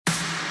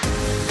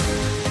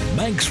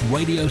Manx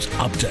Radio's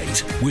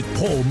Update with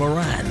Paul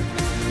Moran.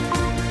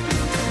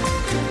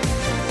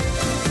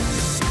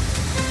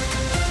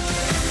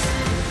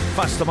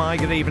 Faster my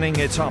good evening,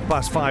 it's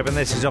 5:30 and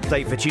this is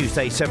Update for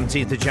Tuesday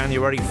 17th of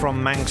January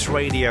from Manx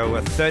Radio.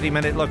 A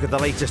 30-minute look at the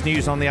latest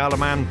news on the Isle of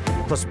Man,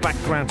 plus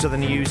background to the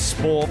news,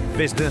 sport,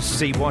 business,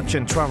 sea watch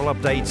and travel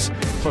updates,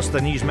 plus the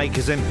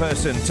newsmakers in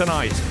person.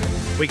 Tonight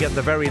we get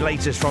the very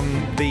latest from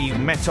the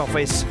Met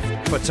Office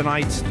for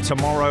tonight,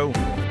 tomorrow,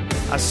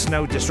 as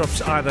snow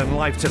disrupts island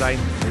life today,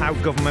 how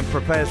government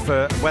prepares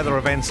for weather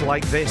events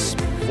like this.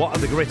 What are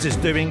the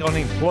gritters doing?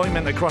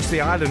 Unemployment across the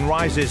island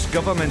rises.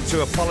 Government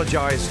to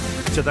apologise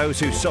to those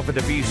who suffered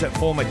abuse at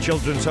former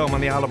children's home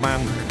on the Isle of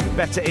Man.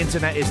 Better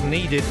internet is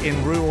needed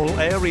in rural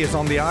areas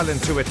on the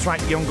island to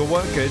attract younger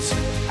workers.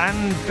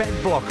 And bed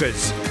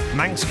blockers.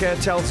 Manx Care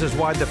tells us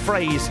why the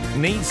phrase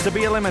needs to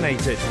be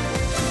eliminated.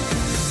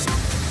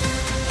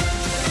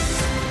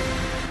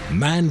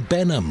 Man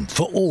Benham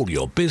for all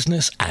your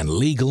business and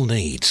legal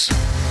needs.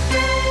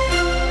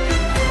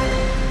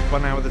 Well,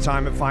 now at the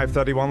time at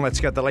 5:31, let's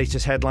get the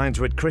latest headlines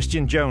with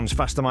Christian Jones.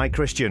 Faster my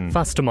Christian.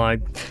 Faster my.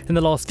 In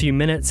the last few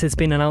minutes, it's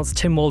been announced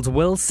Tynwald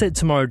will sit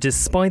tomorrow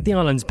despite the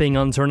island being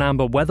under an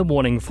amber weather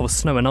warning for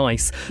snow and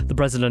ice. The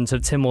president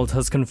of Tynwald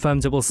has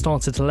confirmed it will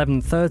start at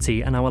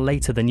 11:30, an hour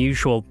later than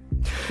usual.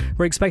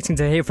 We're expecting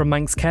to hear from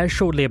Manx Care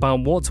shortly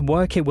about what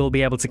work it will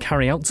be able to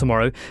carry out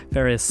tomorrow.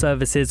 Various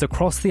services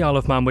across the Isle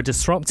of Man were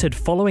disrupted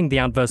following the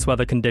adverse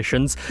weather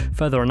conditions.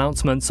 Further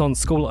announcements on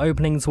school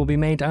openings will be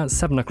made at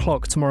 7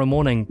 o'clock tomorrow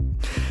morning.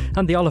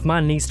 And the Isle of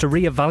Man needs to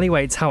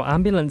re-evaluate how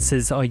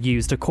ambulances are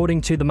used,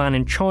 according to the man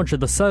in charge of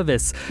the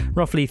service.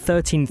 Roughly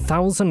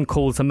 13,000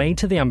 calls are made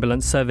to the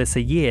ambulance service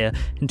a year.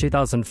 In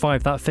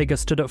 2005, that figure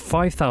stood at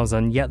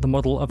 5,000, yet the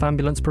model of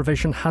ambulance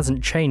provision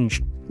hasn't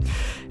changed.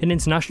 In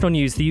international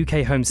news, the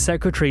UK Home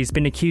Secretary has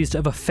been accused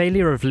of a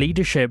failure of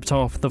leadership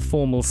after the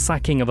formal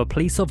sacking of a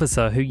police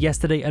officer who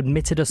yesterday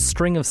admitted a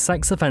string of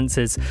sex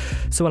offences.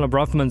 Suella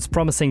Braverman's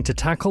promising to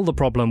tackle the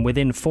problem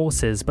within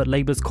forces, but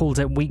Labour's called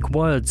it weak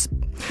words.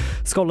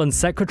 Scotland's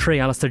Secretary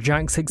Alistair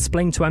Jacks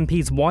explained to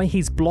MPs why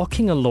he's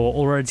blocking a law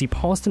already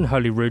passed in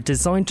Holyrood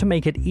designed to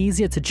make it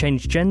easier to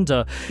change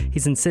gender.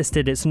 He's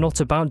insisted it's not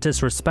about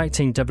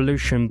disrespecting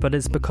devolution, but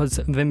it's because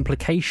of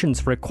implications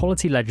for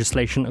equality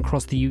legislation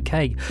across the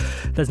UK.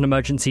 There's an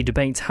emergency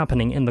debate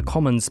happening in the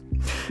Commons.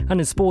 And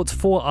in sport,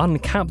 4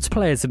 uncapped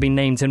players have been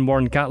named in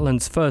Warren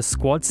Gatland's first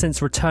squad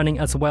since returning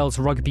as Wales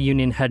Rugby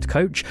Union head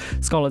coach.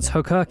 Scarlet's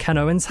hooker Ken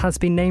Owens has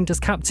been named as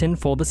captain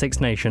for the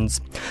Six Nations.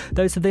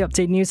 Those are the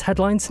Update News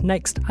headlines,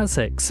 next at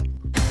 6.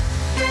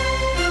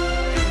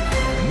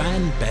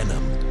 Man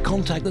Benham.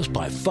 Contact us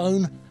by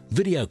phone,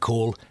 video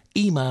call,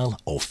 email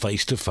or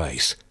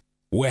face-to-face.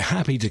 We're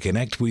happy to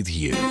connect with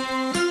you.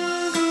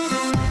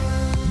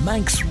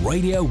 Manx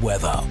Radio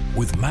Weather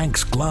with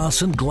Manx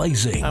Glass and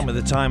Glazing. And with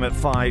the time at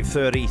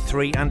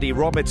 5:33, Andy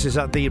Roberts is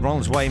at the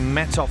Ronaldsway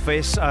Met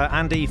Office.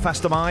 Andy,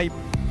 faster my.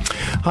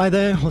 Hi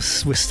there.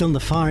 We're still in the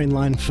firing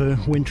line for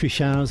wintry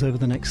showers over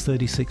the next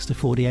 36 to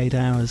 48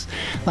 hours.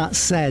 That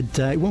said,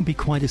 it won't be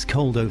quite as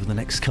cold over the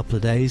next couple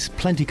of days.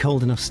 Plenty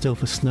cold enough still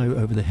for snow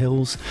over the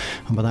hills,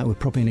 and by that we're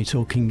probably only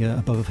talking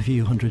above a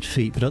few hundred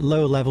feet. But at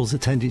lower levels, the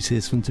tendency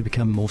is for them to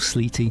become more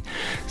sleety,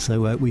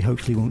 so we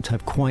hopefully won't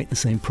have quite the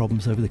same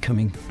problems over the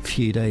coming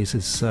few days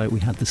as we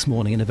had this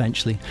morning, and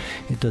eventually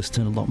it does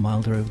turn a lot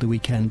milder over the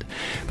weekend.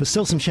 But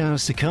still some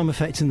showers to come,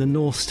 affecting the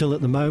north still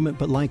at the moment,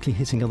 but likely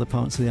hitting other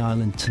parts of the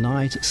island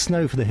tonight.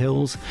 Snow for the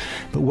hills,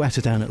 but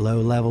wetter down at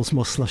lower levels,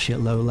 more slushy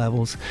at lower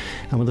levels,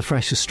 and with a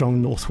fresh and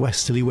strong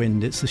northwesterly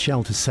wind, it's the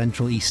sheltered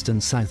central,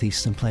 eastern,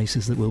 southeastern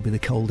places that will be the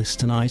coldest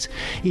tonight.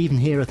 Even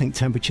here, I think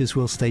temperatures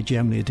will stay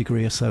generally a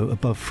degree or so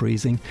above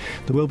freezing.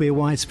 There will be a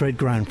widespread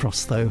ground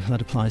frost, though.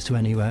 That applies to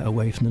anywhere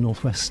away from the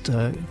northwest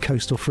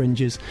coastal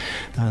fringes,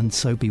 and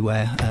so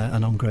beware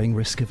an ongoing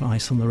risk of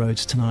ice on the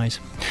roads tonight.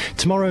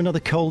 Tomorrow, another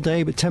cold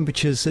day, but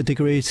temperatures a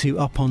degree or two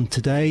up on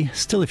today.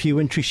 Still a few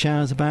wintry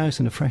showers about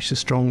and a fresh and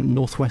strong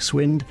northwest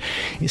wind.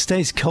 It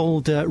stays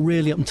cold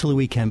really up until the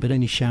weekend, but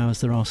any showers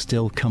there are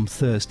still come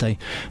Thursday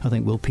I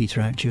think will peter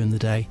out during the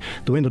day.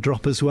 The wind will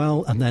drop as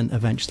well, and then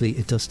eventually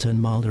it does turn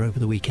milder over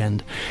the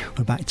weekend.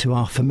 We're back to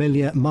our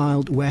familiar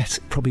mild, wet,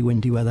 probably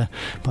windy weather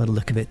by the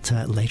look of it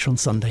later on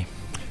Sunday.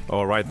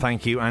 All right,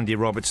 thank you, Andy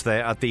Roberts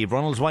there at the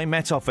Ronaldsway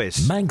Met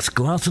Office. Manx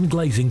Glass and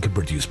Glazing can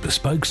produce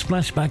bespoke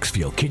splashbacks for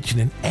your kitchen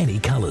in any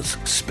colours.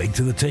 Speak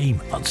to the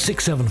team on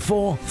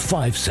 674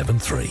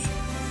 573.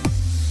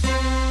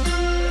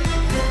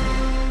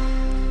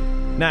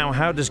 Now,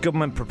 how does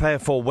government prepare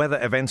for weather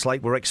events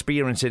like we're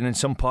experiencing in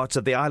some parts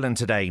of the island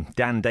today?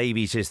 Dan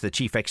Davies is the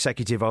Chief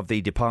Executive of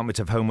the Department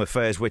of Home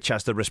Affairs, which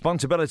has the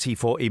responsibility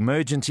for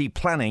emergency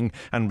planning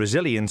and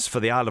resilience for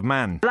the Isle of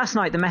Man. Last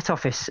night, the Met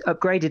Office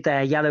upgraded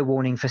their yellow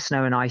warning for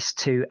snow and ice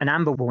to an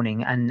amber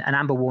warning, and an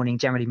amber warning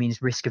generally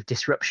means risk of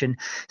disruption.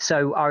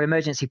 So our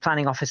emergency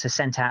planning officer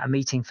sent out a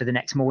meeting for the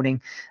next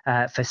morning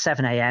for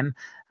 7 a.m.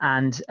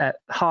 And at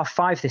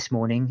 5:30 this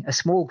morning, a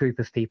small group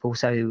of people,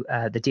 so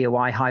the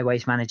DOI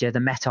highways manager, the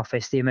Met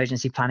Office, the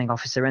emergency planning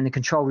officer and the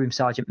control room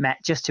sergeant met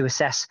just to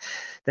assess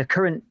the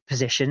current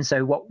position,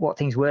 so what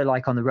things were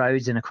like on the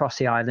roads and across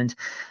the island.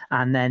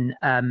 And then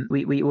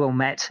we all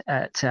met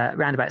at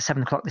around about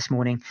 7 o'clock this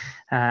morning.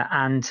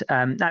 And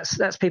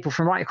that's people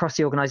from right across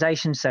the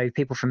organisation, so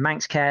people from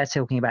Manx Care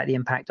talking about the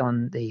impact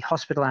on the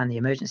hospital and the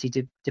emergency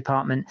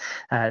department,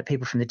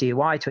 people from the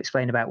DOI to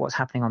explain about what's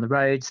happening on the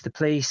roads, the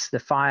police, the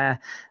fire,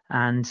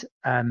 and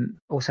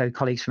also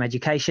colleagues from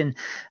education.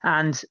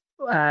 And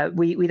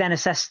we then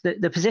assessed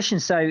the position.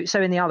 So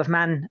in the Isle of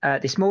Man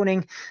this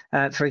morning,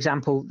 for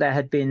example, there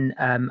had been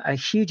a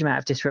huge amount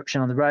of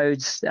disruption on the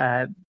roads.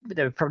 There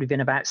have probably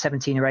been about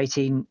 17 or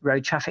 18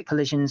 road traffic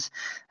collisions,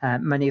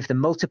 many of them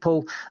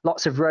multiple.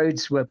 Lots of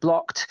roads were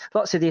blocked.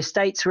 Lots of the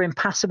estates were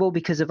impassable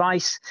because of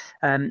ice.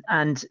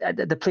 And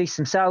the police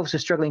themselves were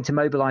struggling to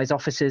mobilise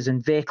officers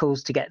and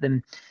vehicles to get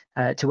them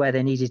to where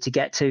they needed to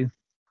get to.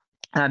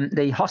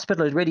 The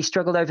hospital had really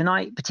struggled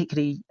overnight,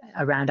 particularly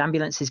around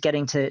ambulances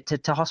getting to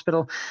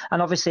hospital.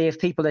 And obviously, if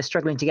people are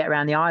struggling to get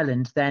around the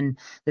island, then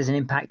there's an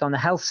impact on the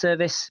health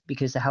service,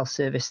 because the health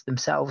service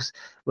themselves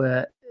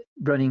were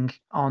running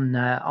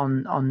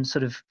on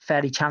sort of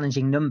fairly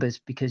challenging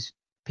numbers because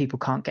people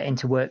can't get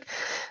into work.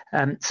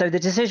 So the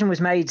decision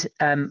was made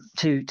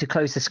to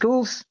close the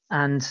schools,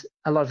 and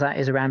a lot of that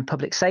is around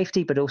public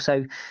safety, but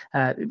also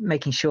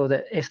making sure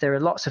that if there are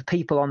lots of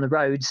people on the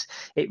roads,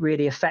 it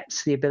really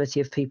affects the ability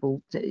of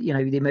people, the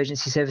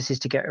emergency services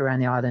to get around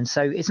the island.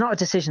 So it's not a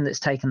decision that's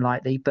taken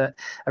lightly, but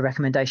a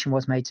recommendation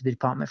was made to the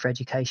Department for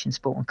Education,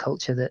 Sport and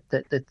Culture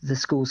that the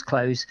schools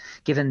close,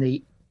 given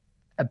the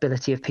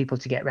ability of people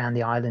to get around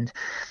the island.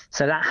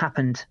 So that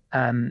happened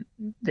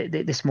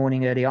this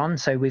morning early on.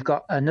 So we've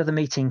got another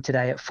meeting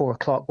today at 4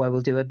 o'clock where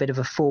we'll do a bit of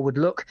a forward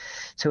look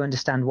to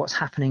understand what's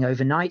happening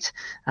overnight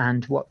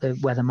and what the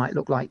weather might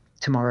look like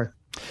tomorrow.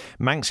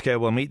 Manx Care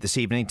will meet this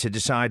evening to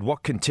decide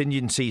what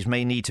contingencies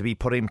may need to be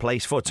put in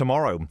place for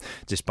tomorrow.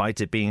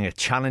 Despite it being a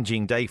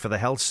challenging day for the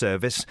health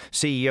service,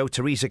 CEO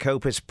Teresa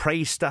Copus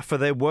praised staff for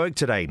their work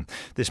today.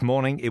 This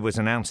morning it was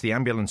announced the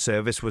ambulance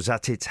service was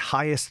at its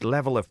highest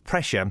level of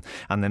pressure,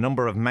 and the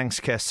number of Manx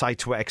Care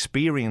sites were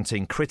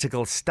experiencing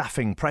critical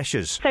staffing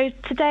pressures. So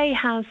today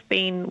has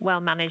been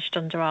well managed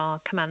under our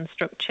command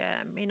structure.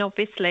 I mean,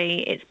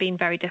 obviously it's been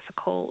very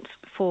difficult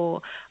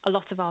for a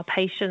lot of our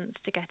patients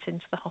to get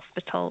into the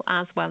hospital,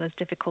 as well as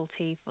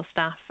difficulty for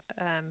staff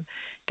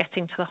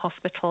getting to the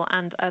hospital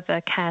and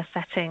other care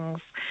settings.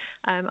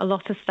 A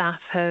lot of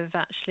staff have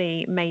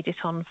actually made it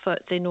on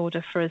foot in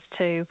order for us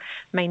to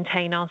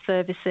maintain our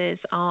services.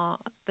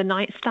 The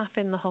night staff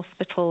in the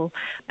hospital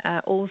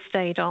all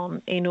stayed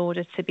on in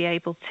order to be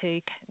able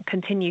to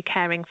continue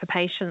caring for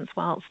patients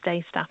whilst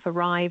day staff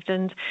arrived.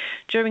 And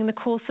during the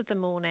course of the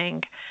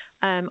morning,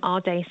 our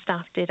day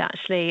staff did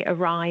actually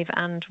arrive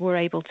and were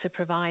able to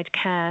provide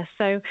care.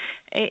 So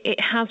it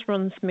has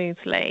run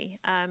smoothly.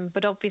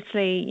 But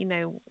obviously,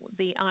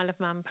 the Isle of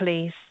Man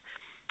Police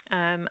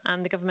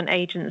and the government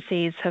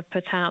agencies have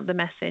put out the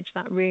message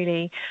that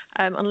really,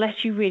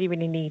 unless you really,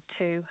 really need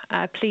to,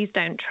 please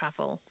don't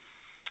travel.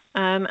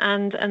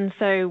 And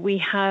so we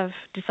have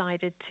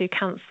decided to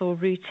cancel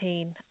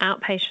routine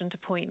outpatient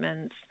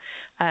appointments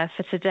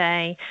for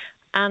today,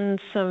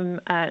 and some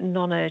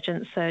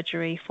non-urgent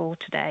surgery for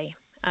today.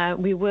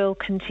 We will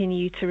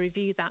continue to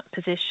review that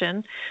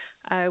position.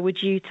 We're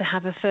due to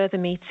have a further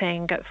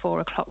meeting at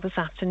 4 o'clock this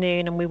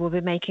afternoon, and we will be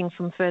making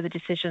some further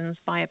decisions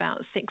by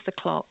about 6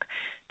 o'clock,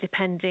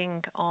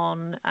 depending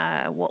on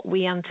what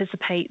we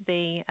anticipate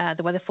the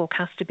weather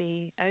forecast to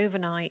be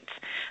overnight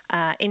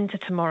into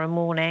tomorrow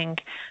morning.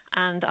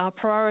 And our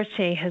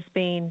priority has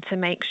been to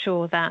make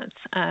sure that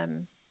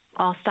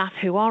our staff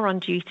who are on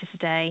duty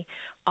today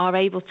are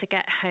able to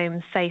get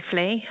home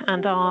safely,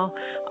 and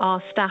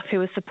our staff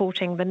who are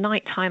supporting the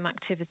nighttime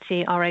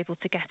activity are able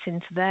to get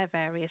into their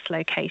various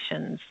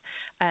locations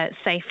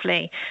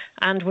safely.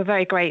 And we're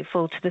very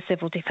grateful to the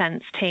Civil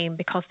Defence team,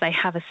 because they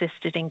have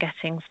assisted in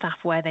getting staff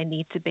where they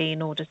need to be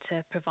in order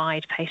to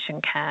provide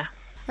patient care.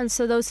 And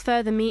so those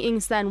further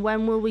meetings then,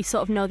 when will we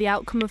sort of know the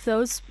outcome of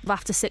those?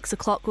 After 6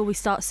 o'clock, will we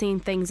start seeing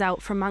things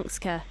out from Manx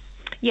Care?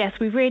 Yes,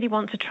 we really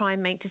want to try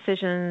and make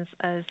decisions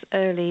as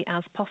early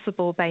as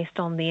possible based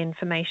on the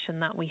information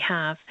that we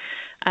have.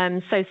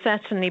 So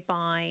certainly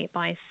by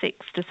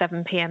 6 to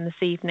 7 p.m. this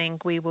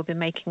evening, we will be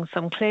making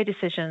some clear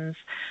decisions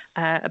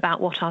about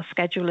what our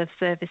schedule of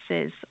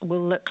services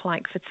will look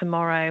like for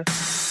tomorrow.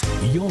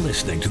 You're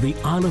listening to the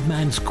Isle of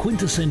Man's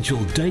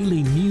quintessential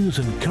daily news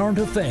and current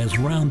affairs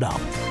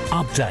roundup.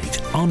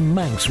 Update on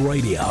Manx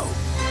Radio.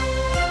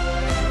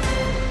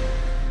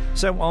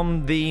 So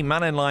on the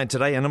Man in Line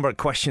today, a number of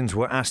questions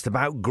were asked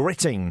about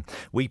gritting.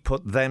 We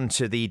put them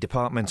to the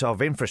Department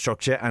of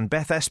Infrastructure, and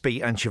Beth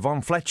Espy and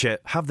Siobhan Fletcher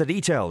have the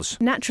details.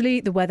 Naturally,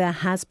 the weather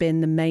has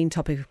been the main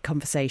topic of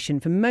conversation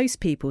for most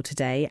people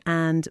today,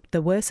 and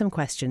there were some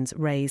questions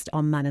raised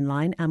on Man in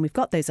Line, and we've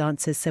got those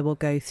answers, so we'll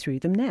go through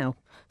them now.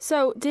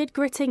 So, did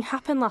gritting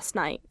happen last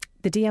night?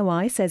 The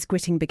DOI says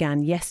gritting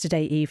began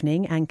yesterday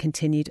evening and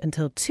continued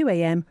until 2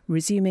 a.m,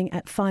 resuming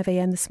at 5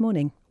 a.m. this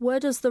morning. Where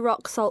does the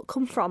rock salt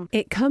come from?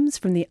 It comes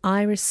from the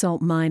Irish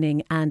Salt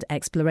Mining and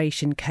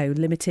Exploration Co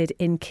Limited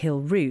in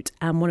Kilroot,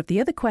 and one of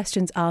the other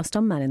questions asked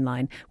on Man in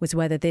Line was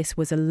whether this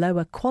was a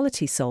lower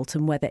quality salt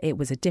and whether it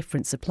was a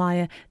different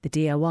supplier. The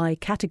DOI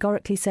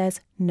categorically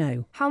says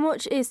no. How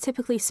much is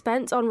typically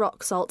spent on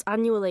rock salt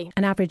annually?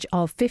 An average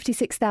of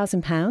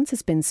 £56,000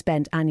 has been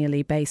spent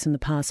annually based on the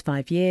past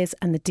 5 years,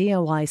 and the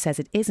DOI says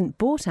it isn't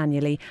bought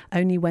annually,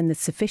 only when there's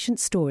sufficient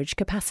storage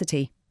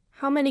capacity.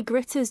 How many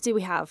gritters do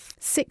we have?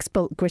 6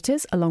 bulk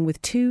gritters along with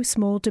 2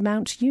 small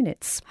demount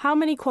units. How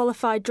many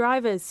qualified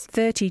drivers?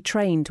 30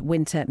 trained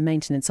winter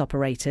maintenance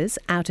operators.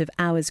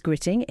 Out-of-hours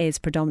gritting is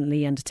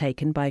predominantly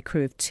undertaken by a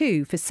crew of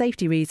 2 for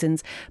safety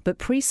reasons, but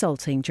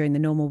pre-salting during the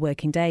normal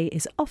working day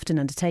is often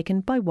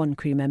undertaken by 1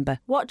 crew member.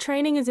 What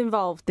training is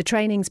involved? The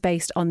training's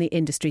based on the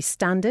industry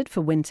standard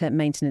for winter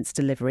maintenance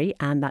delivery,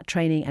 and that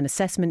training and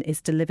assessment is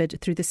delivered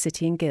through the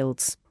City and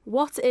Guilds.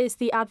 What is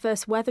the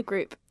Adverse Weather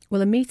Group?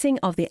 Well, a meeting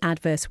of the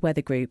Adverse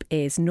Weather Group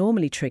is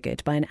normally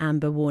triggered by an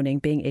amber warning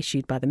being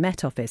issued by the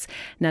Met Office.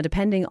 Now,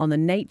 depending on the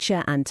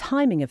nature and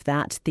timing of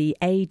that, the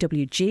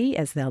AWG,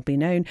 as they'll be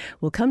known,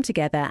 will come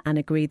together and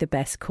agree the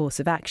best course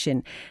of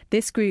action.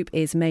 This group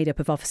is made up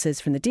of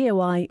officers from the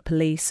DOI,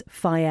 police,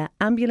 fire,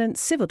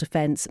 ambulance, civil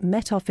defence,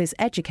 Met Office,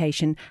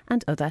 education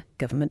and other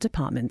government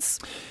departments.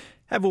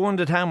 Ever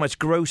wondered how much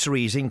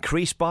groceries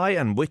increased by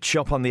and which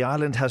shop on the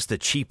island has the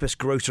cheapest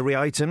grocery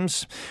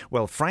items?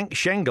 Well, Frank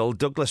Schengel,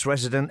 Douglas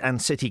resident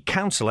and city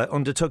councillor,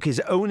 undertook his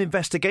own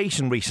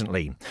investigation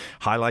recently.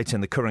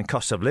 Highlighting the current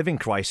cost of living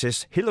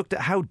crisis, he looked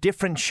at how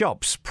different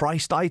shops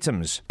priced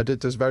items. I did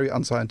this very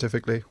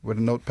unscientifically with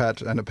a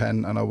notepad and a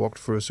pen, and I walked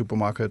through a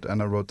supermarket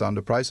and I wrote down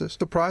the prices.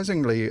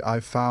 Surprisingly, I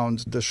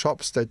found the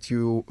shops that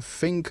you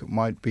think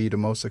might be the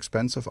most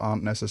expensive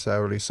aren't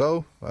necessarily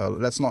so.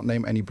 Let's not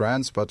name any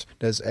brands, but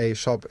there's a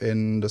shop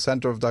in the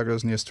centre of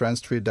Douglas near Strand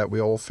Street that we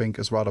all think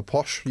is rather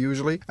posh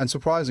usually, and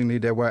surprisingly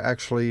they were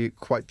actually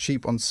quite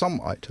cheap on some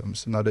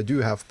items. Now they do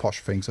have posh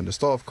things in the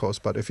store of course,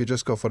 but if you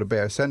just go for the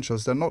bare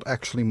essentials, they're not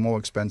actually more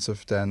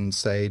expensive than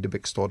say the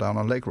big store down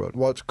on Lake Road.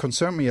 What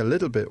concerned me a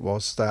little bit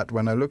was that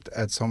when I looked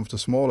at some of the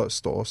smaller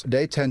stores,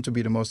 they tend to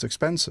be the most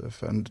expensive,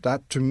 and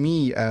that to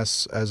me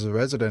as a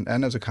resident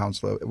and as a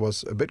councillor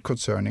was a bit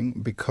concerning,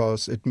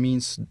 because it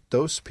means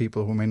those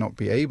people who may not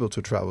be able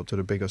to travel to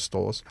the bigger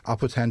stores are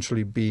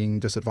potentially being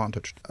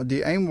disadvantaged.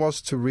 The aim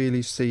was to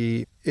really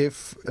see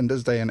if in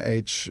this day and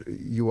age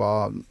you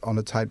are on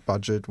a tight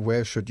budget,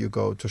 where should you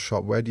go to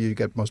shop? Where do you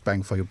get most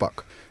bang for your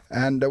buck?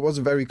 And there was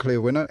a very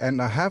clear winner,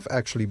 and I have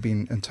actually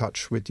been in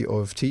touch with the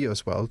OFT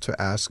as well to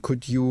ask,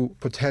 could you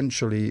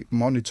potentially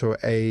monitor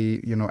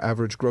a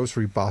average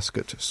grocery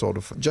basket sort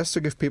of, just to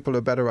give people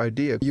a better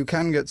idea. You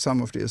can get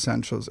some of the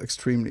essentials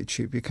extremely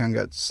cheap. You can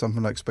get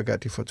something like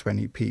spaghetti for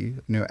 20p,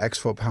 eggs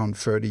for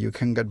 £1.30. You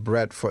can get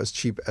bread for as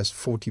cheap as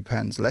 40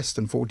 pence, less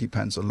than 40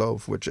 pence a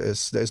loaf, which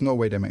is, there's no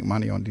way they make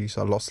money on these,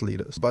 are loss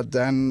leaders. But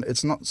then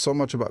it's not so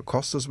much about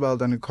cost as well,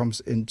 then it comes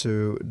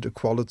into the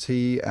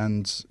quality,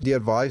 and the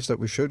advice that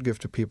we should give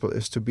to people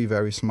is to be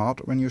very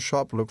smart when you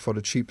shop. Look for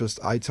the cheapest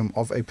item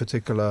of a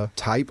particular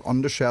type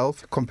on the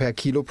shelf. Compare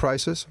kilo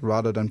prices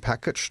rather than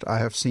packaged. I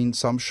have seen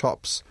some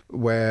shops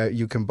where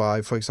you can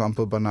buy, for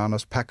example,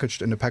 bananas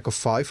packaged in a pack of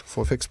 5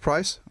 for a fixed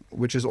price,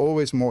 which is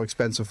always more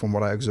expensive from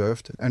what I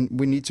observed. And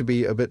we need to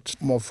be a bit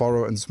more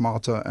thorough and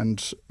smarter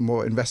and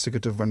more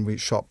investigative when we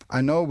shop.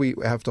 I know we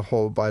have the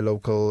whole buy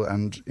local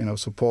and,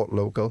 support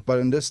local, but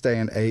in this day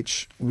and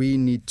age, we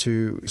need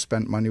to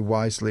spend money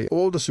wisely.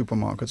 All the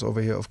supermarkets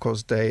over here, of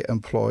course, they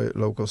employ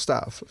local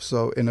staff.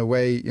 So in a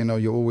way,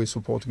 you're always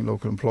supporting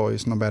local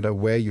employees no matter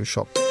where you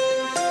shop.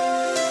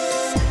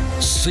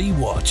 Sea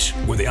Watch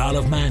with the Isle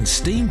of Man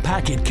Steam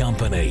Packet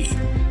Company.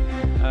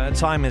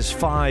 Time is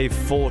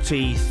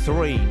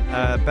 5:43.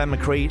 Ben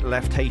McCree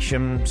left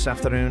Heysham this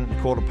afternoon,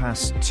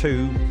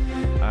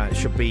 2:15.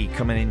 Should be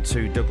coming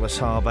into Douglas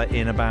Harbour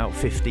in about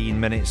 15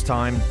 minutes'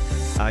 time.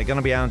 Going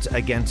to be out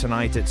again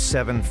tonight at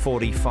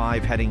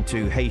 7:45, heading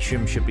to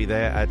Heysham. Should be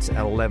there at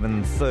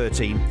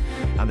 11:30.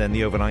 And then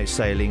the overnight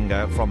sailing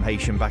from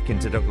Heysham back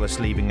into Douglas,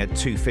 leaving at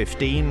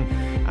 2:15.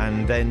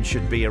 And then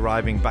should be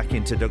arriving back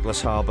into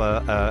Douglas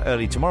Harbour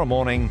early tomorrow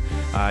morning,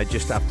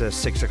 just after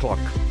 6 o'clock.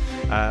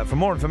 For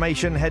more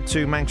information, head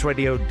to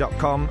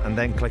manxradio.com and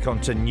then click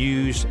onto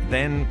news,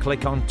 then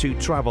click onto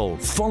travel.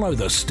 Follow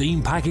the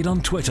Steam Packet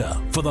on Twitter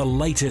for the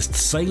latest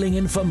sailing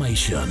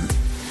information.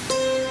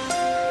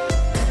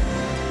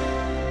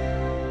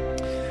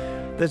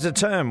 There's a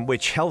term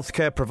which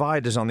healthcare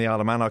providers on the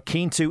Isle of Man are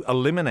keen to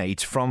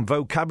eliminate from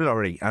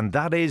vocabulary, and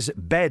that is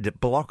bed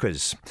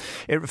blockers.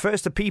 It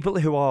refers to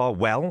people who are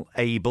well,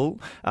 able,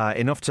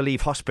 enough to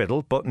leave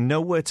hospital, but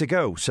nowhere to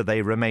go, so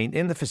they remain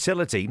in the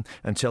facility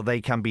until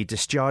they can be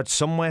discharged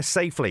somewhere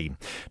safely.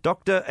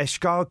 Dr.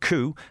 Eshkar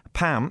Ku,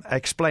 Pam,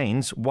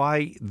 explains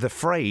why the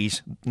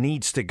phrase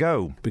needs to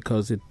go.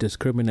 Because it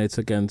discriminates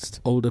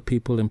against older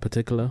people in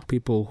particular,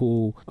 people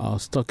who are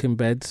stuck in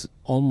beds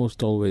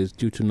almost always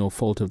due to no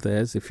fault of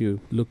theirs. If you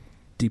look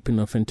deep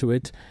enough into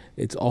it.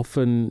 It's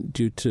often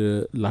due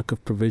to lack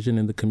of provision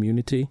in the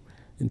community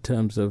in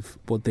terms of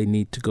what they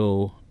need to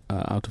go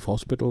out of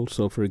hospital.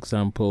 So, for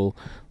example,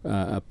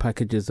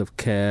 packages of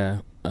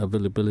care,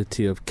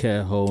 availability of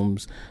care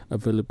homes,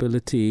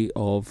 availability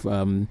of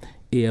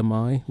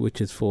EMI,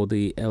 which is for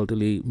the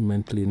elderly,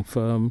 mentally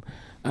infirm.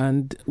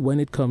 And when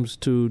it comes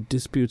to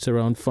disputes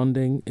around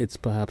funding, it's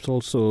perhaps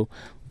also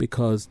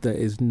because there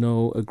is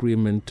no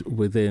agreement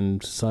within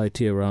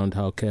society around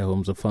how care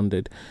homes are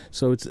funded.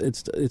 So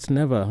it's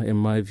never, in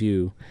my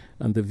view,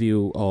 and the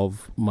view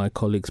of my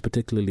colleagues,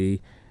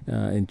 particularly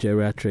in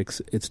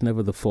geriatrics, it's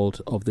never the fault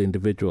of the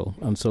individual.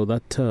 And so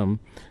that term,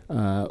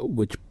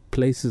 which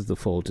places the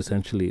fault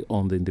essentially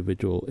on the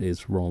individual,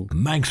 is wrong.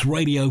 Manx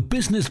Radio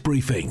Business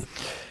Briefing.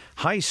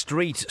 High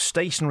street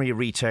stationery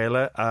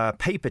retailer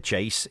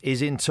Paperchase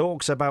is in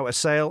talks about a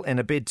sale in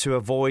a bid to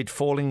avoid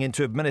falling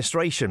into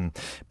administration.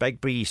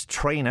 Begbie's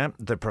Trainer,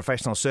 the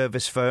professional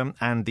service firm,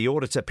 and the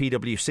auditor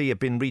PwC have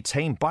been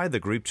retained by the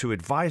group to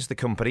advise the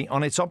company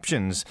on its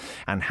options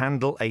and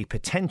handle a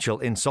potential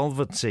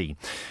insolvency.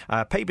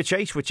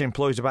 Paperchase, which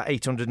employs about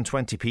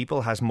 820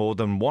 people, has more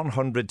than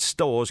 100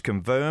 stores,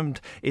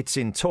 confirmed it's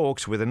in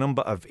talks with a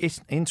number of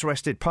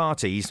interested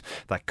parties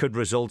that could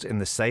result in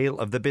the sale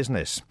of the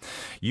business.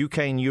 UK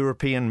and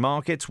European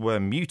markets were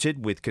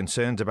muted with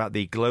concerns about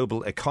the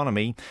global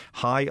economy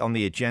high on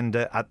the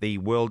agenda at the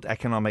World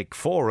Economic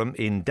Forum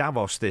in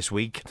Davos this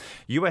week.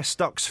 US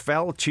stocks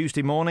fell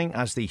Tuesday morning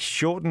as the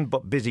shortened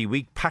but busy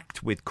week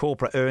packed with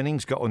corporate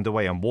earnings got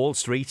underway on Wall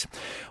Street.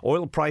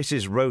 Oil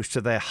prices rose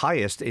to their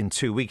highest in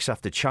 2 weeks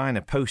after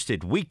China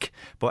posted weak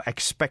but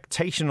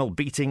expectational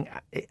beating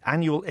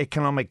annual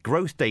economic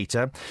growth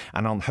data,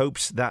 and on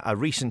hopes that a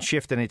recent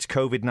shift in its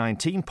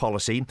COVID-19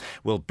 policy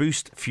will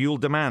boost fuel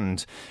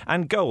demand.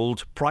 And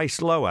gold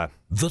priced lower.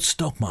 The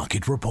Stock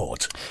Market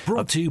Report,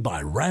 brought to you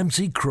by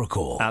Ramsey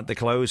Crookall. At the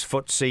close,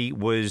 FTSE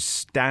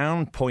was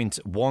down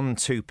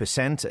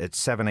 0.12% at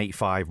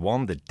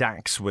 7851. The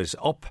DAX was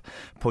up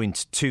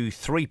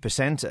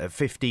 0.23% at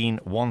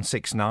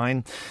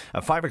 15169.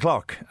 At 5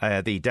 o'clock,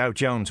 the Dow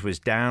Jones was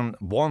down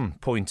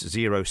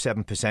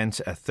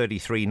 1.07% at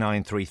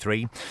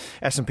 33933.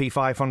 S&P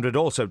 500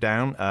 also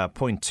down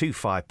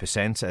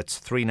 0.25% at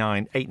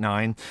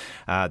 3989.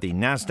 The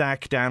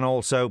Nasdaq down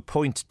also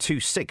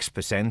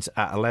 0.26%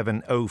 at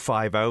 11050.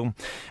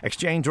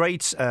 Exchange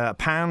rates, a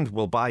pound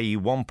will buy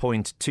you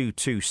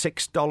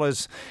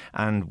 $1.226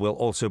 and will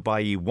also buy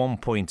you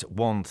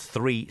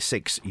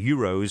 1.136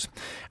 euros.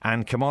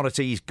 And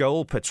commodities,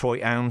 gold per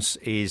troy ounce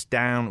is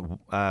down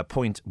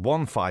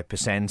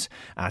 0.15%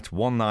 at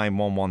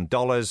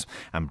 $1911,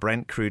 and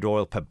Brent crude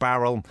oil per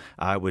barrel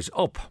was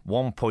up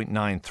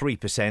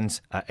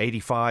 1.93% at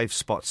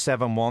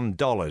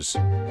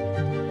 $85.71.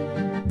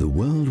 The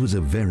world was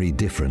a very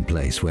different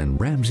place when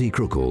Ramsey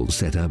Crookall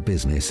set up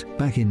business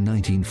back in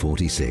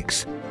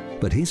 1946.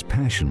 But his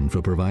passion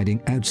for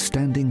providing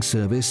outstanding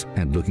service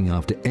and looking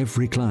after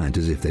every client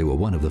as if they were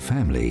one of the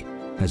family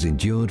has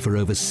endured for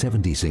over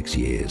 76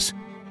 years.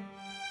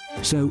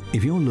 So,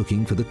 if you're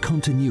looking for the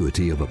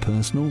continuity of a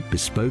personal,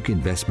 bespoke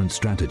investment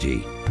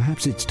strategy,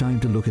 perhaps it's time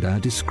to look at our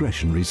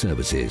discretionary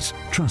services.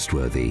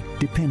 Trustworthy,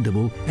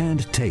 dependable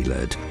and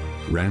tailored.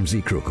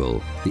 Ramsey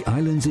Crookall, the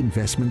island's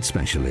investment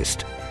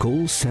specialist.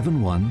 Call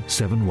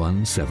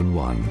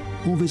 717171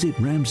 or visit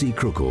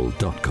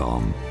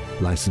ramseycrookall.com.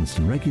 Licensed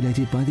and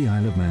regulated by the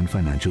Isle of Man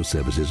Financial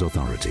Services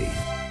Authority.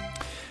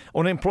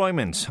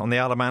 Unemployment on the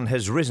Isle of Man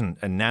has risen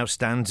and now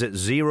stands at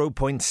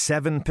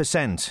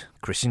 0.7%.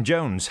 Christian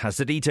Jones has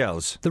the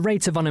details. The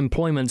rate of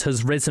unemployment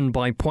has risen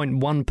by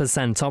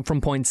 0.1%, up from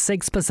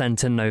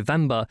 0.6% in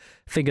November.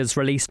 Figures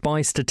released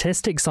by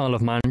Statistics Isle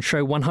of Man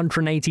show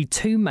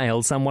 182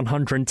 males and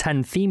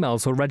 110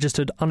 females were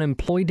registered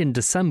unemployed in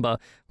December,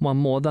 one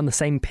more than the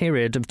same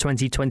period of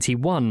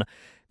 2021.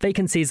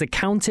 Vacancies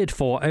accounted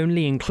for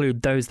only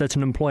include those that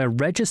an employer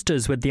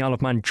registers with the Isle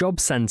of Man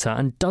Job Centre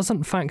and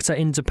doesn't factor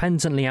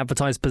independently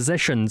advertised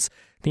positions.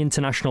 The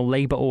International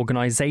Labour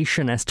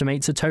Organisation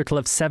estimates a total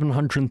of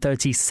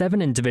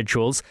 737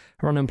 individuals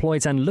are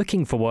unemployed and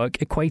looking for work,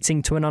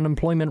 equating to an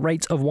unemployment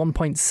rate of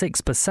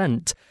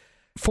 1.6%.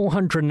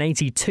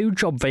 482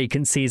 job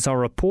vacancies are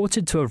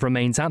reported to have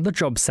remained at the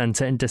Job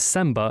Centre in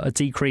December, a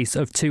decrease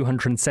of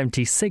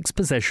 276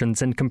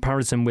 positions in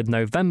comparison with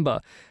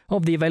November.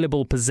 Of the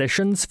available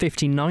positions,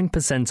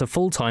 59% are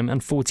full-time and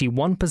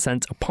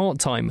 41% are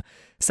part-time.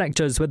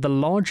 Sectors with the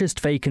largest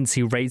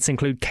vacancy rates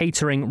include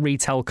catering,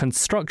 retail,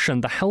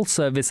 construction, the health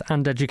service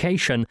and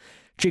education.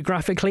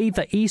 Geographically,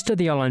 the east of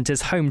the island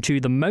is home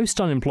to the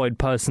most unemployed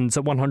persons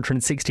at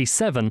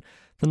 167.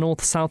 The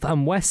north, south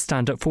and west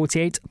stand at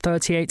 48,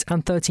 38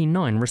 and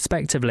 39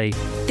 respectively.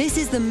 This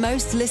is the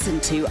most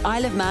listened to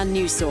Isle of Man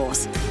news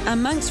source.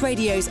 And Manx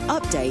Radio's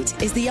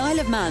Update is the Isle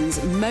of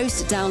Man's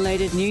most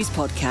downloaded news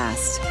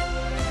podcast.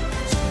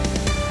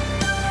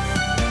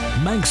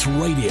 Manx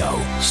Radio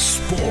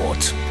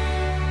Sport.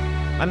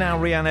 And now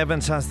Rhiannon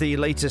Evans has the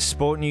latest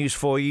sport news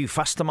for you.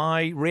 Faster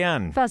My,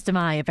 Rhiannon. Faster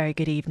My, a very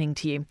good evening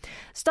to you.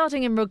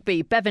 Starting in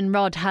rugby, Bevan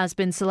Rodd has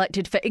been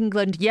selected for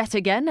England yet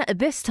again,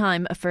 this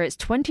time for its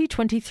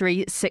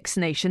 2023 Six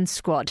Nations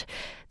squad.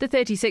 The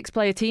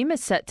 36-player team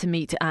is set to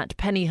meet at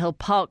Pennyhill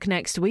Park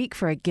next week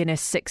for a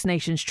Guinness Six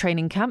Nations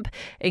training camp.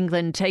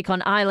 England take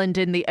on Ireland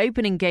in the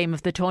opening game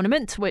of the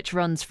tournament, which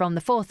runs from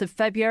the 4th of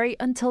February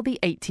until the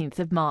 18th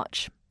of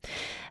March.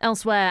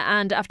 Elsewhere,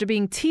 and after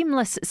being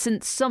teamless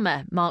since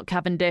summer, Mark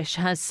Cavendish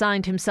has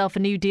signed himself a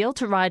new deal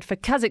to ride for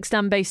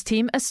Kazakhstan-based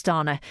team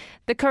Astana.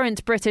 The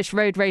current British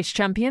road race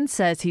champion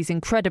says he's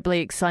incredibly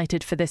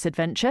excited for this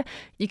adventure.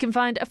 You can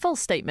find a full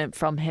statement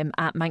from him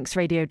at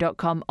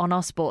manxradio.com on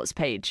our sports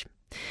page.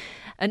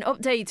 An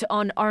update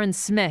on Oren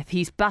Smith.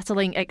 He's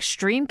battling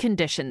extreme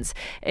conditions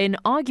in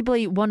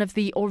arguably one of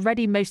the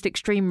already most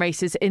extreme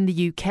races in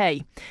the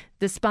UK,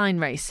 the Spine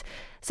Race.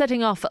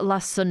 Setting off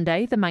last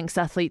Sunday, the Manx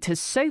athlete has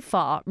so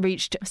far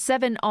reached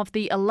 7 of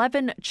the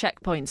 11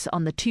 checkpoints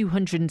on the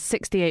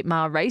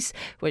 268-mile race,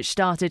 which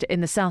started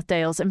in the South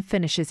Dales and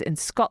finishes in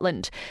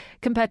Scotland.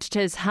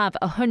 Competitors have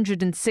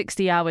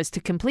 160 hours to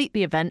complete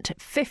the event.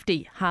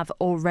 50 have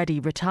already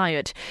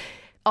retired.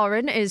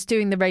 Oren is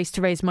doing the race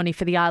to raise money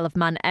for the Isle of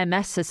Man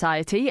MS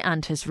Society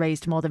and has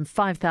raised more than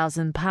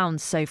 £5,000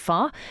 so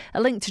far.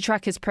 A link to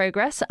track his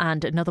progress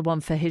and another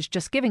one for his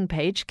Just Giving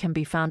page can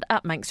be found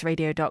at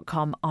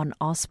manxradio.com on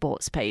our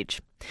sports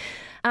page.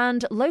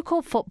 And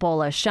local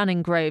footballer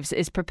Shannon Groves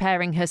is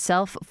preparing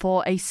herself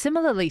for a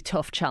similarly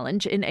tough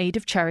challenge in aid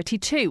of charity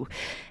too.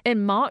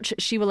 In March,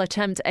 she will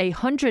attempt a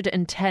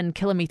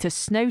 110-kilometre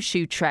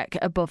snowshoe trek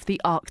above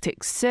the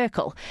Arctic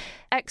Circle.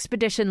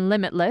 Expedition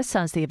Limitless,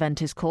 as the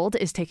event is called,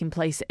 is taking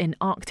place in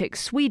Arctic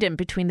Sweden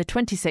between the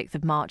 26th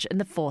of March and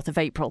the 4th of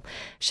April.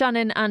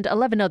 Shannon and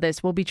 11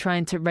 others will be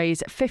trying to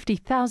raise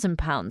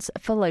 £50,000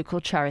 for local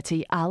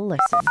charity I'll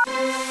Listen.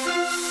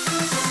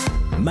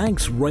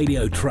 Manx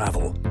Radio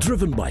Travel,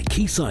 driven by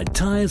Quayside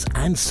Tyres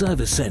and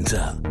Service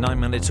Centre. 9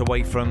 minutes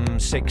away from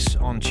 6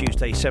 on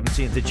Tuesday,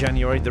 17th of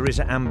January. There is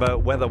an amber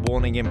weather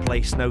warning in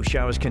place. Snow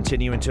showers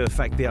continuing to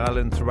affect the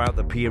island throughout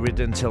the period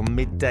until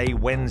midday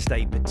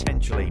Wednesday,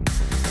 potentially.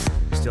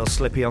 Still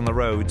slippy on the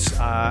roads.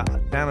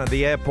 Down at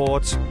the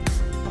airport,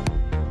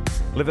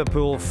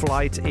 Liverpool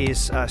flight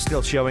is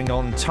still showing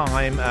on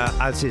time,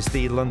 as is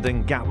the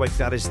London Gatwick.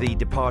 That is the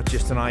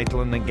departures tonight.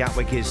 London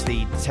Gatwick is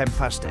the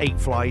 8:10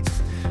 flight.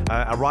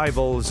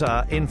 Arrivals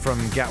in from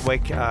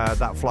Gatwick,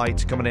 that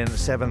flight coming in at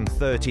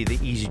 7:30, the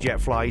EasyJet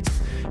flight.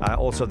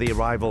 Also the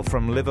arrival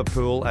from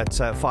Liverpool at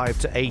 5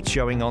 to 8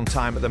 showing on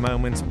time at the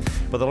moment.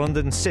 But the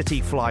London City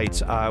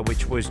flight,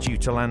 which was due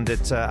to land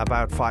at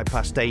about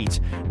 8:05,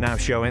 now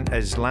showing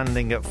as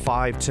landing at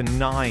 5 to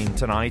 9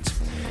 tonight.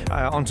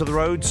 Onto the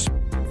roads.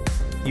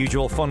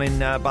 Usual fun in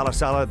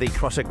Ballasalla, the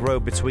Crossock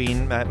Road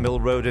between Mill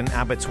Road and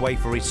Abbott's Way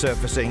for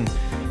resurfacing.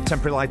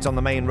 Temporary lights on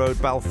the main road,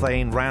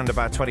 Balthane, round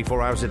about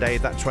 24 hours a day.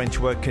 That trench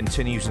work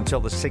continues until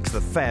the 6th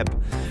of Feb.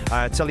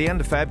 Till the end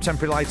of Feb,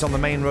 temporary lights on the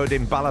main road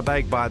in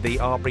Ballabeg by the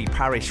Arbury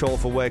Parish Hall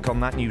for work on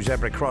that new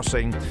zebra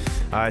crossing.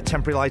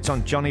 Temporary lights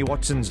on Johnny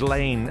Watson's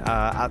Lane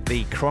at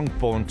the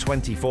Crunkbourne,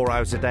 24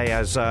 hours a day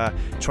as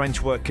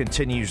trench work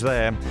continues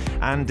there.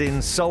 And in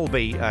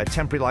Sulby,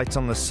 temporary lights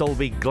on the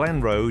Sulby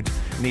Glen Road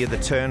near the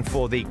turn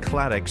for the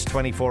Claddocks,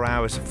 24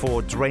 hours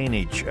for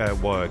drainage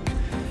work.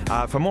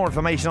 For more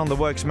information on the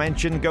works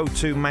mentioned, go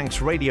to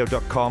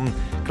manxradio.com,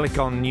 click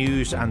on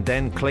news and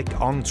then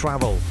click on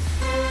travel.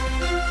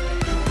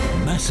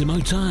 Massimo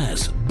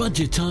Tyres.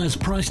 Budget tyres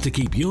priced to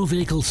keep your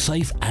vehicle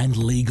safe and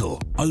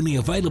legal. Only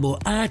available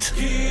at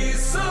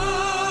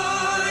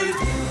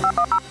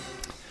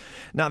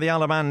Now, the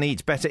Isle of Man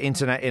needs better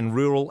internet in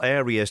rural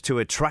areas to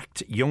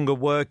attract younger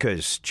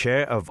workers.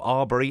 Chair of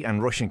Arbury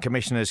and Russian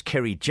Commissioners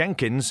Kerry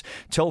Jenkins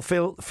told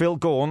Phil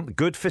Gorn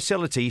good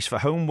facilities for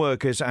home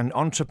workers and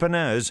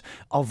entrepreneurs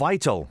are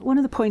vital. One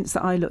of the points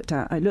that I looked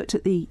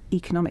at the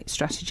economic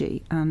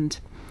strategy, and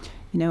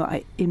you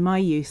know, in my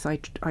youth, I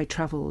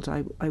travelled,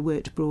 I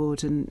worked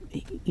abroad, and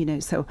you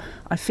know, so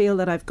I feel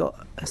that I've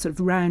got a sort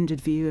of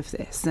rounded view of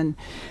this,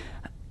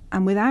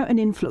 and without an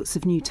influx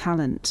of new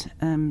talent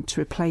to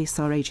replace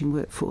our ageing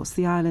workforce,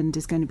 the island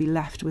is going to be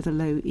left with a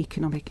low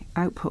economic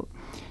output.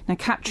 Now,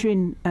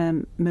 capturing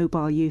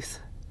mobile youth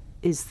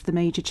is the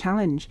major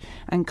challenge,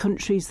 and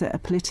countries that are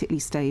politically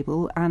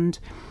stable and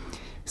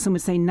some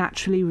would say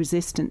naturally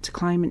resistant to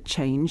climate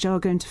change are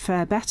going to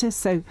fare better.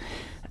 So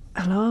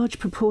a large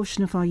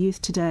proportion of our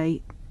youth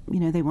today, you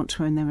know, they want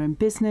to own their own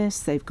business,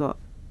 they want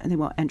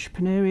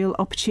entrepreneurial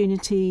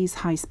opportunities,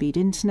 high-speed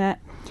internet,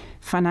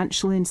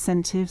 financial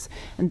incentives,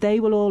 and they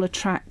will all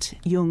attract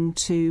young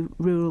to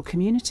rural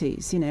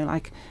communities, you know,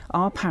 like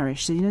our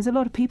parish. So, you know, there's a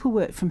lot of people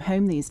work from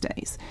home these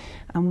days,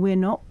 and we're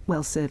not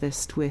well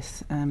serviced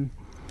with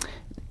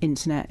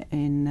internet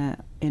in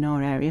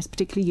our areas,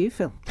 particularly you,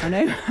 Phil. I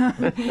know.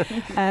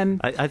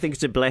 I think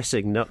it's a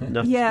blessing not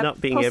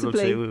being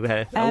possibly able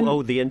to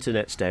hold the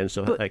internet's down,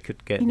 so I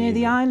could get. You know,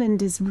 the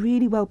island is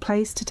really well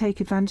placed to take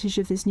advantage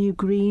of this new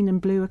green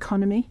and blue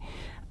economy,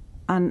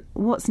 and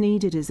what's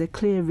needed is a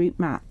clear route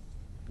map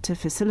to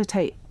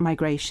facilitate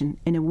migration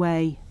in a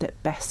way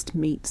that best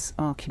meets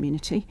our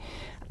community.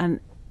 And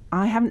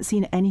I haven't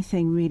seen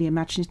anything really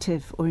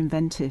imaginative or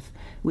inventive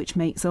which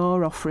makes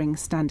our offering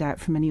stand out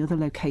from any other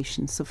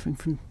locations suffering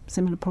from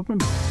similar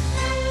problems.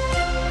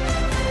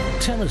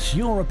 Tell us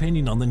your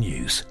opinion on the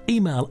news.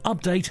 Email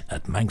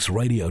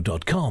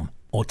update@manxradio.com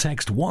or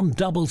text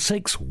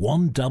 166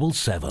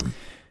 177.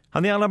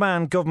 And the Isle of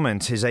Man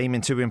government is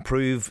aiming to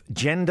improve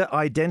gender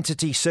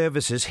identity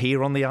services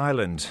here on the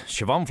island.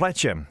 Siobhan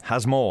Fletcher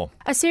has more.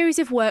 A series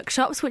of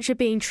workshops which are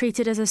being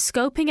treated as a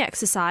scoping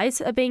exercise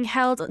are being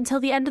held until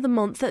the end of the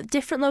month at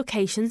different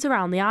locations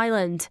around the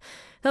island.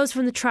 Those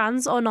from the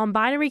trans or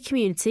non-binary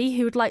community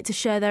who would like to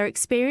share their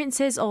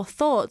experiences or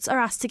thoughts are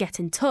asked to get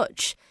in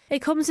touch.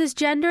 It comes as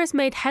gender has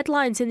made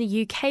headlines in the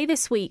UK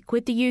this week,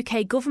 with the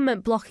UK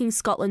government blocking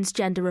Scotland's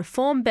gender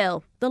reform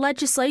bill. The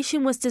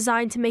legislation was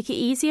designed to make it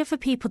easier for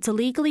people to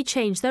legally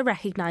change their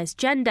recognised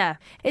gender.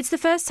 It's the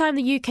first time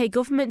the UK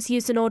government's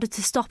used an order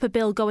to stop a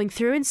bill going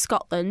through in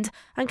Scotland,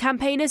 and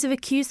campaigners have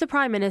accused the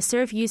Prime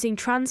Minister of using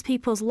trans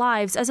people's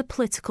lives as a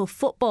political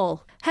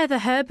football. Heather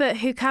Herbert,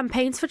 who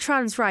campaigns for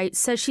trans rights,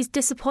 says she's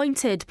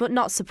disappointed but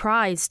not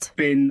surprised.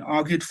 Been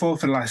argued for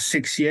the last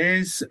 6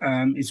 years.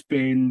 It's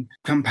been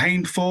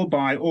campaigned for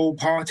by all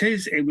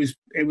parties. It was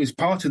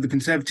part of the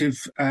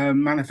Conservative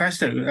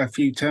manifesto a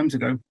few terms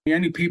ago. The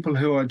only people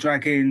who are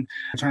dragging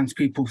trans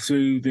people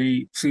through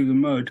the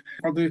mud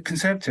are the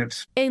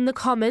Conservatives. In the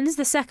Commons,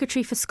 the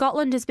Secretary for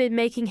Scotland has been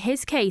making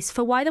his case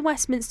for why the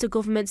Westminster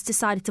government's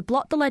decided to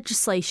block the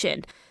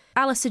legislation.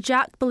 Alistair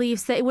Jack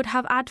believes that it would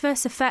have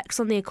adverse effects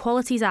on the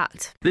Equalities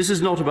Act. This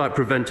is not about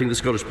preventing the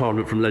Scottish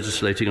Parliament from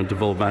legislating on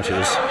devolved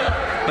matters,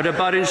 but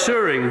about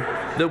ensuring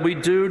that we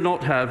do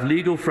not have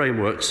legal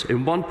frameworks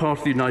in one part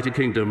of the United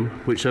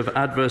Kingdom which have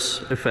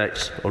adverse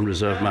effects on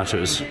reserved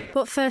matters.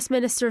 But First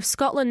Minister of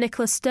Scotland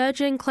Nicola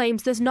Sturgeon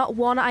claims there's not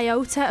one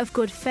iota of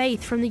good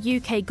faith from the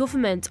UK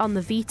government on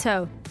the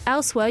veto.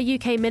 Elsewhere,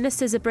 UK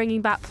ministers are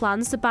bringing back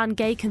plans to ban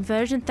gay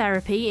conversion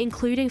therapy,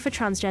 including for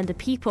transgender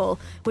people,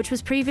 which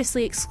was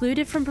previously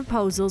excluded from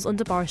proposals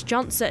under Boris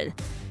Johnson.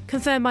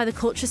 Confirmed by the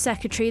Culture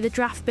Secretary, the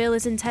draft bill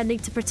is intending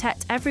to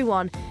protect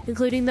everyone,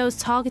 including those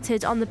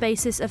targeted on the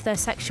basis of their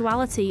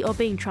sexuality or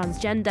being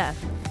transgender.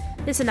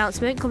 This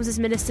announcement comes as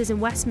ministers in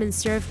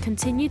Westminster have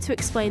continued to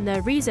explain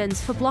their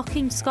reasons for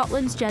blocking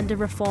Scotland's gender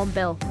reform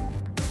bill.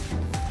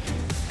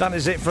 That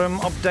is it from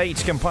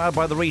Update, compiled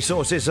by the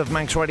resources of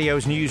Manx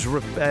Radio's news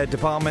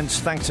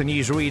departments. Thanks to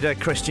newsreader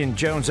Christian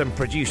Jones and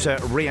producer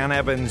Rhiann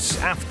Evans.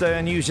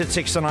 After news at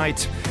 6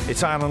 tonight,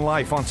 it's Island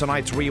Life. On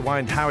tonight's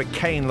Rewind, Howard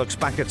Kane looks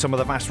back at some of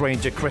the vast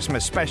range of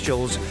Christmas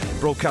specials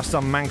broadcast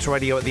on Manx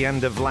Radio at the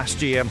end of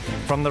last year,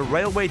 from the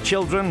Railway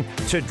Children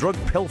to drug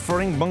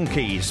pilfering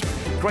monkeys.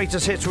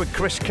 Greatest Hits with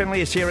Chris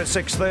Kinley is here at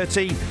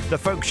 6:30. The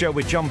Folk Show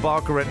with John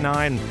Barker at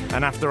 9.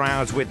 And After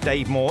Hours with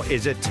Dave Moore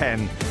is at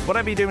 10.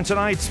 Whatever you're doing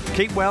tonight,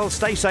 keep well,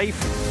 stay safe.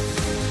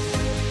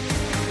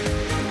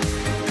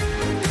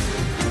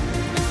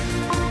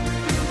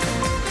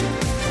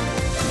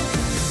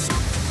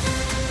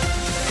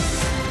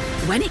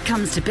 When it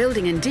comes to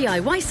building and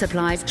DIY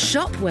supplies,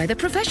 shop where the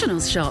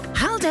professionals shop.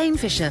 Haldane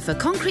Fisher for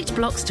concrete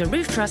blocks to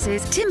roof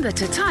trusses, timber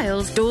to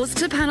tiles, doors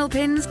to panel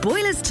pins,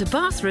 boilers to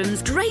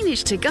bathrooms,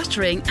 drainage to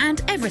guttering,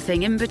 and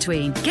everything in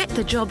between. Get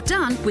the job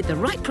done with the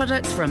right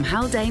products from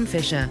Haldane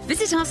Fisher.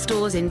 Visit our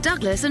stores in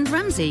Douglas and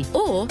Ramsey,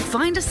 or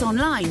find us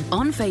online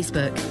on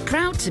Facebook.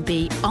 Proud to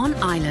be on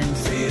Island.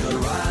 Feel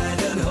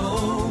right at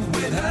home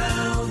with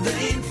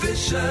Haldane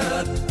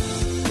Fisher.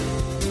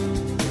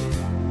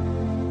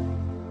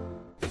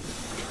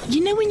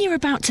 You know when you're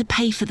about to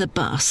pay for the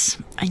bus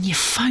and your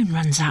phone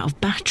runs out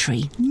of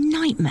battery?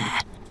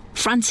 Nightmare.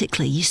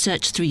 Frantically, you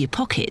search through your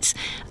pockets,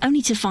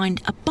 only to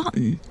find a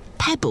button,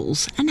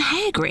 pebbles and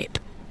hair grip.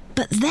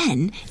 But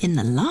then, in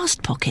the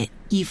last pocket,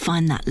 you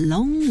find that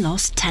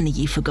long-lost tenner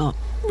you forgot.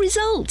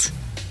 Result!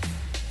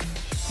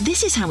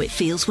 This is how it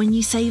feels when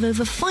you save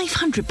over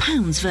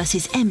 £500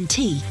 versus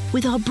MT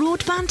with our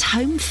broadband,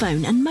 home,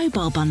 phone and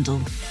mobile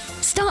bundle.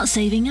 Start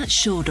saving at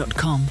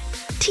shaw.com.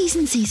 T's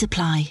and C's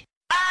apply.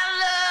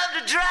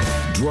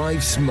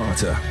 Drive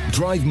smarter,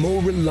 drive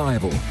more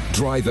reliable,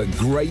 drive a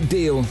great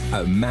deal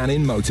at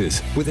Mannin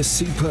Motors, with a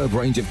superb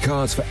range of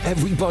cars for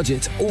every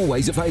budget,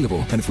 always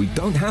available. And if we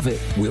don't have it,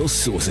 we'll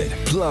source it.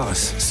 Plus,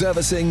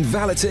 servicing,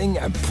 valeting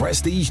and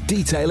prestige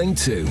detailing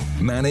too.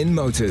 Mannin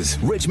Motors,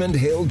 Richmond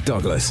Hill,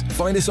 Douglas.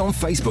 Find us on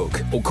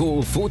Facebook or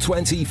call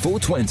 420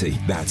 420.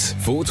 That's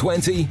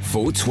 420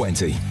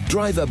 420.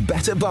 Drive a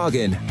better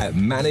bargain at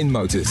Mannin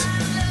Motors.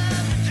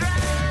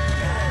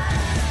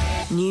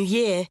 New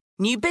year,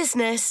 new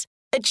business.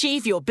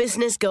 Achieve your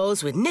business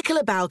goals with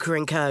Nicola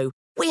Bowker & Co.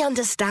 We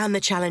understand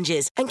the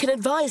challenges and can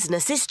advise and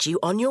assist you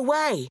on your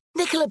way.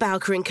 Nicola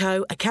Bowker &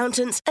 Co.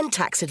 Accountants and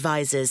tax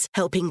advisors,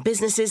 helping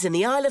businesses in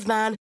the Isle of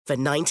Man for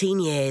 19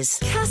 years.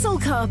 Castle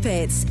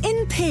Carpets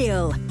in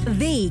Peel,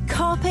 the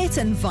carpet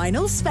and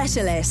vinyl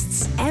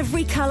specialists.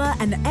 Every colour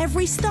and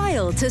every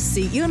style to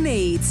suit your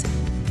needs.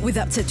 With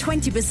up to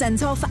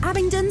 20% off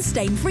Abingdon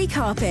stain-free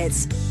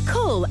carpets.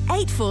 Call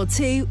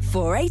 842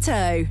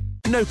 480.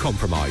 No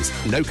compromise,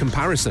 no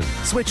comparison.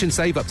 Switch and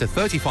save up to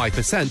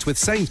 35% with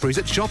Sainsbury's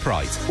at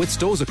ShopRite. With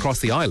stores across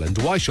the island,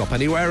 why shop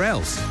anywhere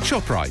else?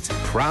 ShopRite,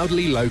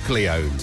 proudly locally owned.